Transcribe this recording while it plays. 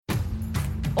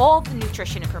all the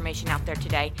nutrition information out there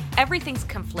today. Everything's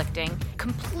conflicting,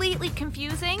 completely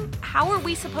confusing. How are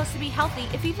we supposed to be healthy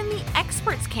if even the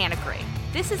experts can't agree?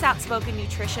 This is Outspoken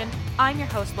Nutrition. I'm your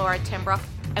host, Laura Timbrook,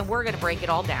 and we're going to break it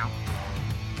all down.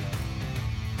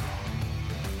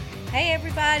 Hey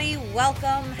everybody,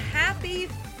 welcome. Happy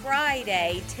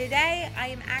Friday. Today I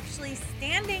am actually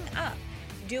standing up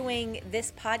doing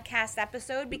this podcast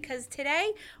episode because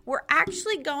today we're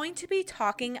actually going to be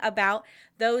talking about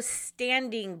those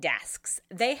standing desks.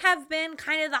 They have been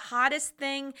kind of the hottest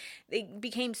thing. They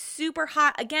became super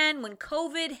hot again when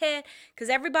COVID hit because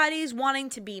everybody's wanting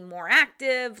to be more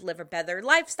active, live a better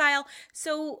lifestyle.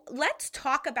 So let's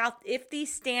talk about if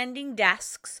these standing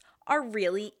desks are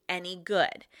really any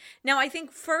good. Now, I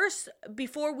think first,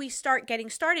 before we start getting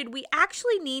started, we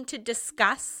actually need to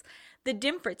discuss the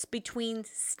difference between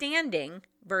standing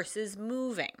versus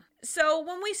moving. So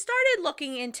when we started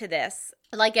looking into this,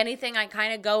 like anything, I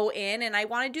kind of go in and I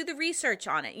want to do the research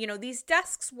on it. You know, these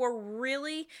desks were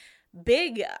really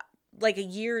big like a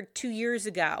year, 2 years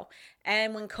ago.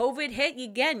 And when COVID hit,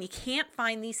 again, you can't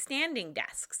find these standing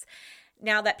desks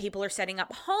now that people are setting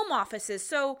up home offices.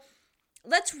 So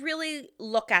let's really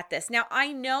look at this. Now,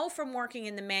 I know from working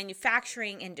in the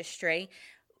manufacturing industry,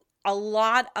 a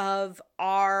lot of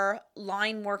our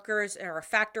line workers or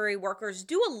factory workers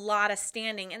do a lot of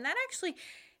standing. And that actually,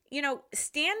 you know,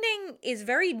 standing is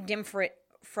very different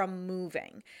from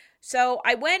moving. So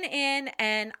I went in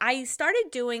and I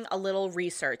started doing a little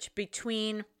research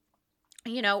between,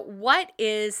 you know, what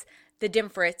is the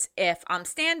difference if I'm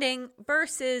standing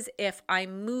versus if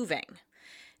I'm moving.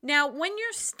 Now, when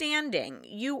you're standing,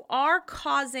 you are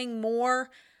causing more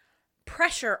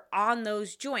pressure on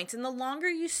those joints. And the longer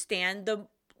you stand, the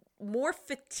more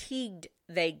fatigued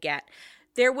they get.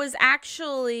 There was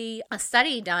actually a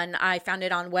study done. I found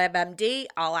it on WebMD.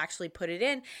 I'll actually put it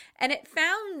in. And it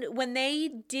found when they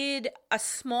did a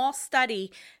small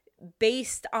study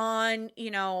based on,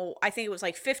 you know, I think it was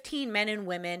like 15 men and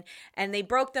women, and they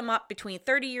broke them up between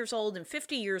 30 years old and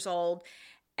 50 years old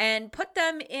and put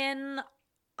them in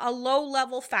a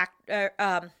low-level factory,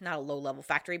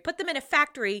 put them in a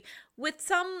factory with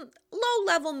some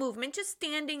low-level movement, just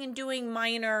standing and doing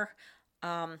minor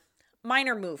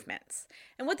movements.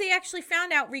 And what they actually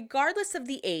found out, regardless of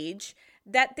the age,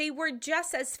 that they were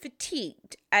just as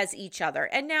fatigued as each other.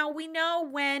 And now we know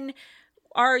when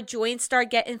our joints start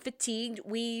getting fatigued,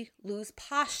 we lose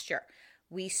posture.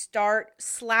 We start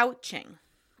slouching.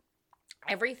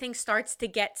 Everything starts to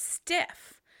get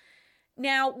stiff.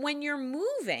 Now, when you're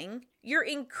moving, you're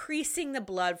increasing the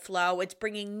blood flow. It's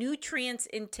bringing nutrients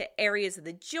into areas of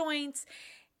the joints.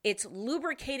 It's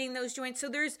lubricating those joints. So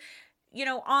there's, you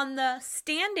know, on the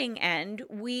standing end,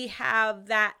 we have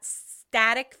that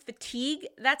static fatigue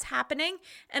that's happening.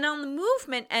 And on the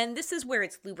movement end, this is where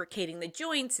it's lubricating the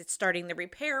joints. It's starting the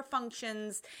repair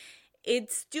functions.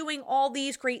 It's doing all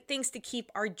these great things to keep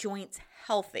our joints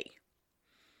healthy.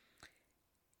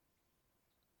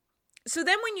 So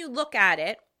then when you look at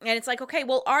it, and it's like, okay,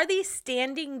 well, are these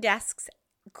standing desks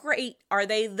great? Are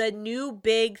they the new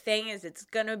big thing? Is it's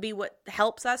going to be what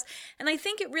helps us? And I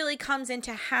think it really comes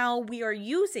into how we are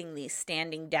using these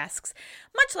standing desks.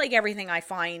 Much like everything I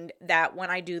find that when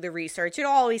I do the research, it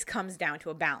always comes down to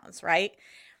a balance, right?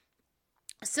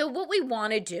 So what we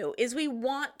want to do is we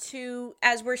want to,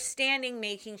 as we're standing,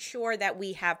 making sure that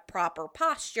we have proper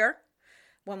posture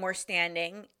when we're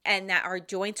standing and that our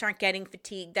joints aren't getting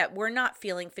fatigued, that we're not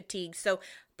feeling fatigued. So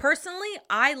personally,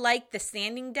 I like the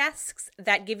standing desks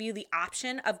that give you the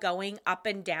option of going up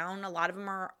and down. A lot of them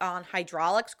are on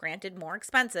hydraulics, granted more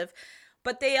expensive,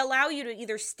 but they allow you to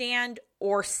either stand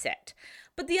or sit.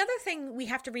 But the other thing we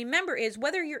have to remember is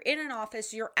whether you're in an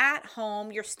office, you're at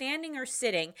home, you're standing or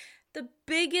sitting, the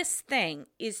biggest thing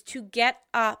is to get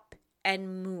up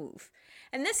and move.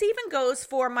 And this even goes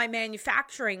for my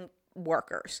manufacturing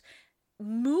workers.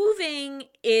 Moving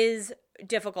is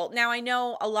difficult. Now, I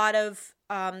know a lot of,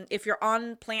 if you're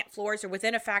on plant floors or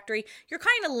within a factory, you're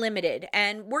kind of limited.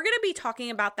 And we're going to be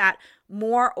talking about that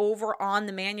more over on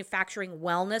the Manufacturing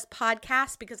Wellness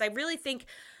podcast, because I really think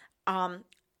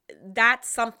that's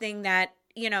something that,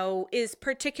 you know, is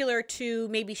particular to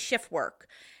maybe shift work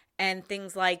and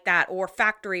things like that, or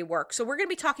factory work. So we're going to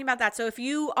be talking about that. So if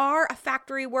you are a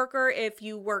factory worker, if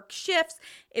you work shifts,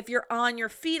 if you're on your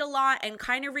feet a lot and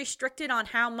kind of restricted on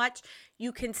how much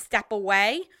you can step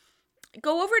away,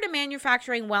 go over to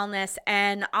Manufacturing Wellness,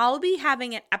 and I'll be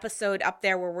having an episode up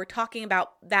there where we're talking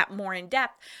about that more in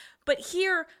depth. But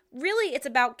here, really, it's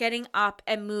about getting up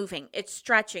and moving. It's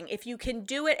stretching. If you can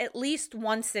do it at least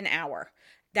once an hour,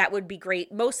 that would be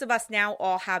great. Most of us now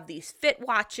all have these Fit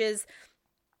watches.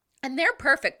 And they're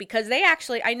perfect because they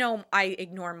actually, I know I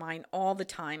ignore mine all the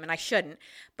time and I shouldn't,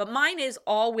 but mine is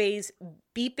always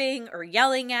beeping or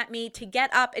yelling at me to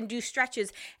get up and do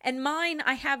stretches. And mine,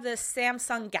 I have the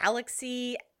Samsung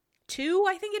Galaxy 2,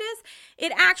 I think it is.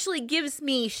 It actually gives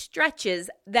me stretches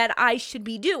that I should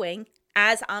be doing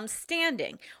as I'm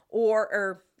standing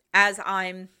or as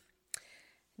I'm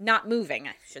not moving,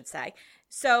 I should say.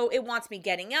 So it wants me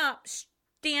getting up,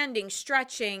 standing,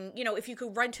 stretching, if you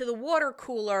could run to the water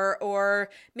cooler or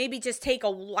maybe just take a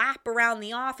lap around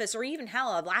the office or even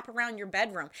hell, a lap around your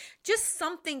bedroom. Just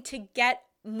something to get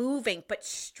moving, but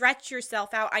stretch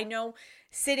yourself out. I know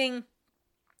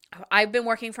I've been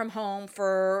working from home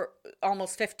for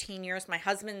almost 15 years. My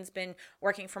husband's been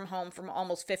working from home for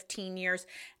almost 15 years.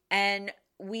 And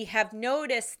we have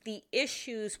noticed the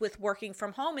issues with working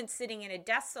from home and sitting in a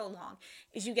desk so long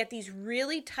is you get these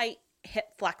really tight hip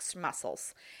flex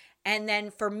muscles. And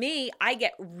then for me, I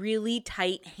get really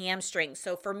tight hamstrings.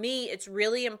 So for me, it's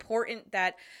really important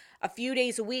that a few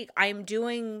days a week, I'm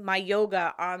doing my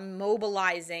yoga, I'm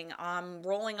mobilizing, I'm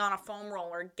rolling on a foam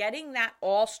roller, getting that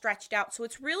all stretched out. So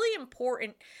it's really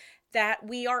important that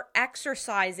we are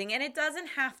exercising, and it doesn't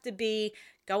have to be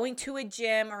going to a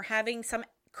gym or having some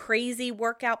crazy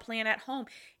workout plan at home.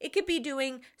 It could be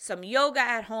doing some yoga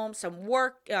at home, some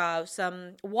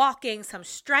walking, some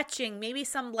stretching, maybe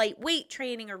some light weight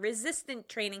training or resistant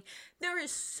training. There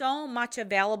is so much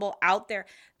available out there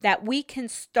that we can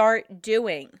start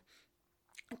doing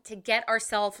to get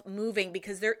ourselves moving,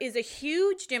 because there is a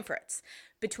huge difference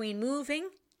between moving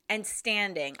and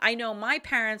standing. I know my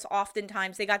parents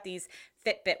oftentimes, they got these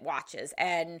Fitbit watches,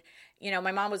 and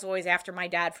my mom was always after my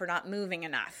dad for not moving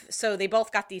enough. So they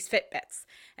both got these Fitbits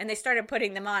and they started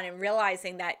putting them on and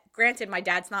realizing that, granted, my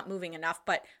dad's not moving enough,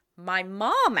 but my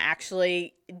mom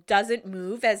actually doesn't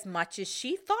move as much as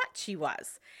she thought she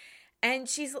was.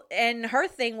 And her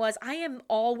thing was, I am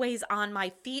always on my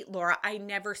feet, Laura. I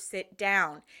never sit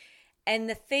down. And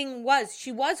the thing was,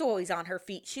 she was always on her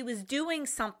feet. She was doing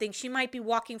something. She might be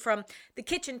walking from the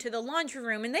kitchen to the laundry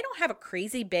room, and they don't have a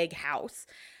crazy big house.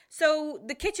 So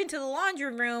the kitchen to the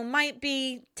laundry room might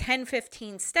be 10,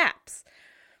 15 steps.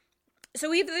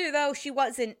 So even though she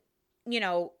wasn't,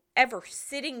 ever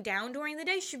sitting down during the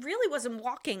day, she really wasn't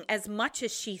walking as much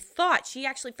as she thought. She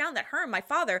actually found that her and my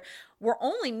father were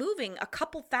only moving a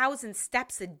couple thousand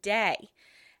steps a day.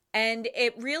 And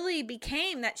it really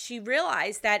became that she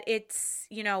realized that it's,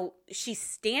 she's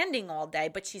standing all day,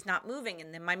 but she's not moving.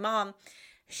 And then my mom,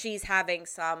 she's having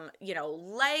some,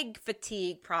 leg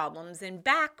fatigue problems and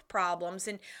back problems.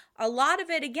 And a lot of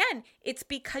it, again, it's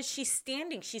because she's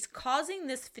standing. She's causing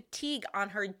this fatigue on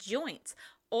her joints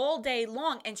all day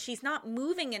long, and she's not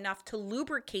moving enough to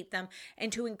lubricate them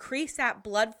and to increase that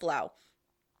blood flow.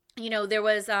 There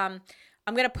was, I'm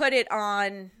going to put it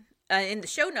on in the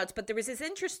show notes, but there was this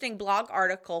interesting blog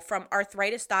article from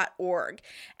arthritis.org,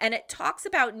 and it talks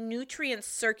about nutrients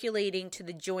circulating to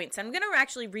the joints. I'm going to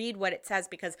actually read what it says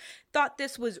because I thought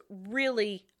this was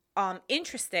really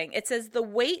interesting. It says the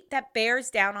weight that bears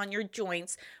down on your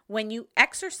joints when you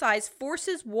exercise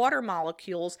forces water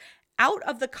molecules out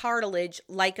of the cartilage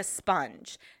like a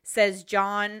sponge, says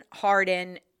John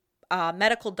Hardin,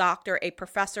 medical doctor, a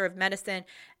professor of medicine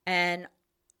and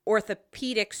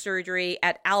orthopedic surgery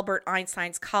at Albert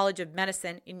Einstein's College of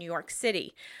Medicine in New York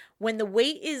City. When the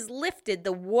weight is lifted,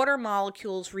 the water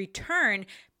molecules return,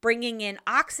 bringing in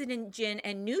oxygen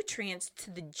and nutrients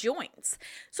to the joints.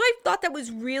 So I thought that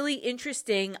was really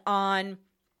interesting on,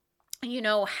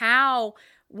 how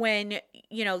when,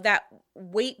 that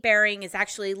weight bearing is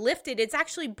actually lifted, it's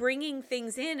actually bringing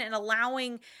things in and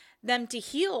allowing them to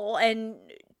heal and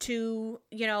to,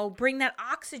 bring that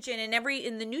oxygen and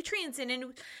the nutrients in.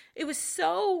 And it was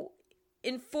so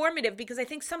informative because I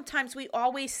think sometimes we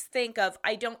always think of,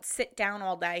 I don't sit down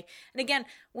all day. And again,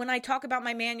 when I talk about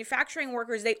my manufacturing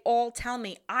workers, they all tell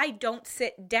me I don't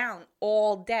sit down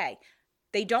all day.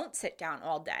 They don't sit down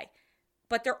all day,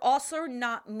 but they're also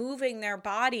not moving their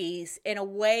bodies in a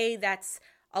way that's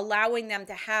allowing them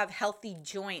to have healthy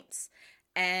joints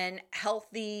and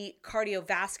healthy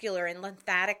cardiovascular and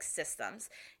lymphatic systems.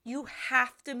 You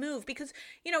have to move because,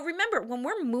 remember, when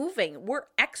we're moving, we're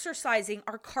exercising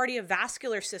our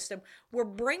cardiovascular system. We're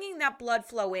bringing that blood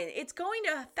flow in. It's going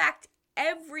to affect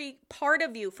every part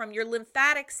of you, from your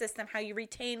lymphatic system, how you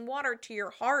retain water, to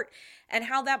your heart and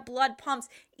how that blood pumps,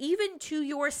 even to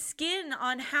your skin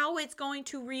on how it's going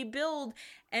to rebuild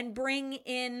and bring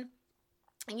in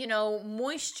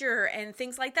moisture and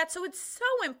things like that. So it's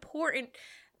so important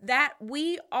that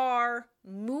we are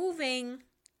moving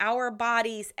our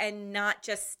bodies and not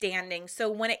just standing. So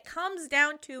when it comes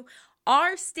down to,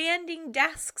 are standing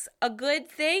desks a good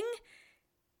thing?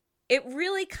 It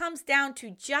really comes down to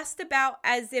just about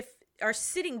as if our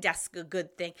sitting desk a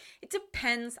good thing. It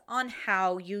depends on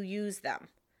how you use them.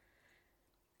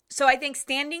 So I think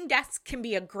standing desks can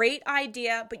be a great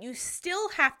idea, but you still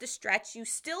have to stretch, you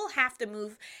still have to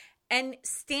move, and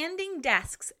standing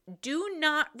desks do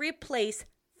not replace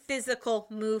physical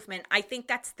movement. I think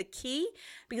that's the key,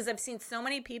 because I've seen so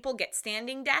many people get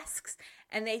standing desks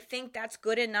and they think that's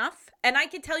good enough. And I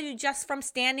can tell you, just from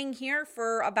standing here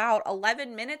for about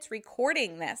 11 minutes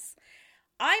recording this,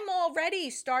 I'm already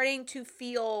starting to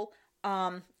feel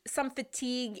some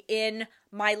fatigue in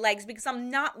my legs because I'm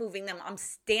not moving them. I'm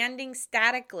standing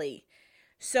statically.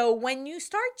 So when you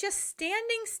start just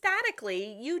standing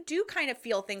statically, you do kind of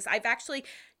feel things. I've actually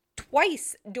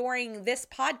twice during this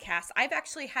podcast, I've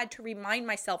actually had to remind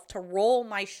myself to roll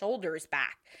my shoulders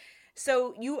back.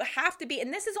 So you have to be,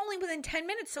 and this is only within 10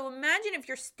 minutes. So imagine if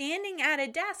you're standing at a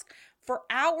desk for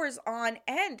hours on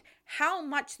end, how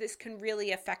much this can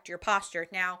really affect your posture.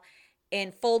 Now,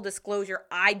 in full disclosure,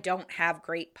 I don't have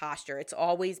great posture. It's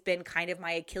always been kind of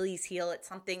my Achilles heel. It's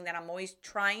something that I'm always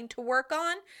trying to work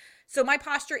on. So my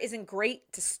posture isn't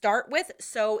great to start with.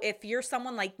 So if you're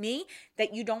someone like me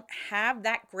that you don't have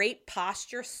that great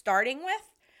posture starting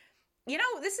with, you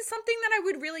know, this is something that I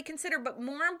would really consider. But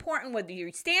more important, whether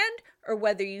you stand or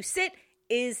whether you sit,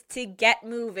 is to get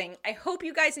moving. I hope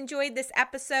you guys enjoyed this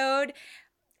episode.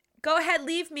 Go ahead,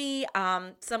 leave me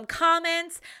some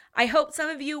comments. I hope some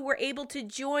of you were able to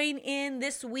join in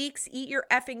this week's Eat Your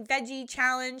Effing Veggie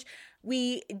Challenge.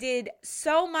 We did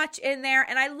so much in there,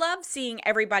 and I love seeing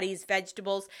everybody's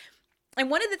vegetables.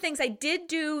 And one of the things I did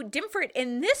do different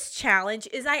in this challenge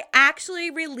is I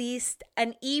actually released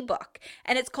an ebook,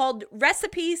 and it's called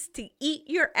Recipes to Eat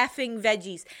Your Effing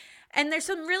Veggies. And there's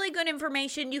some really good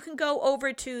information. You can go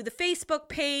over to the Facebook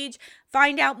page,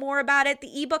 find out more about it.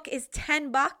 The ebook is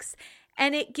 $10,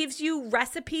 and it gives you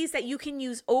recipes that you can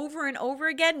use over and over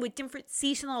again with different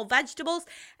seasonal vegetables.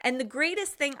 And the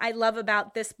greatest thing I love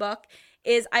about this book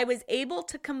is I was able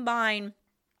to combine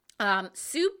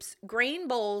soups, grain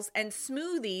bowls, and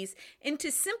smoothies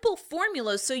into simple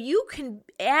formulas, so you can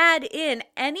add in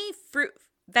any fruit,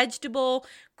 vegetable,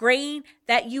 grain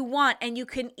that you want, and you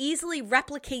can easily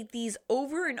replicate these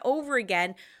over and over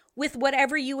again with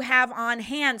whatever you have on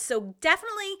hand. So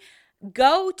definitely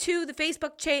go to the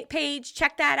Facebook page,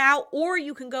 check that out, or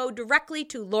you can go directly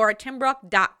to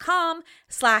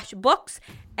lauratembrook.com/books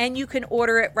and you can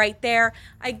order it right there.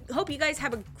 I hope you guys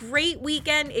have a great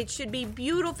weekend. It should be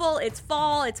beautiful. It's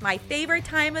fall. It's my favorite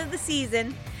time of the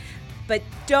season. But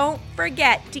don't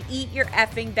forget to eat your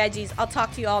effing veggies. I'll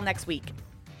talk to you all next week.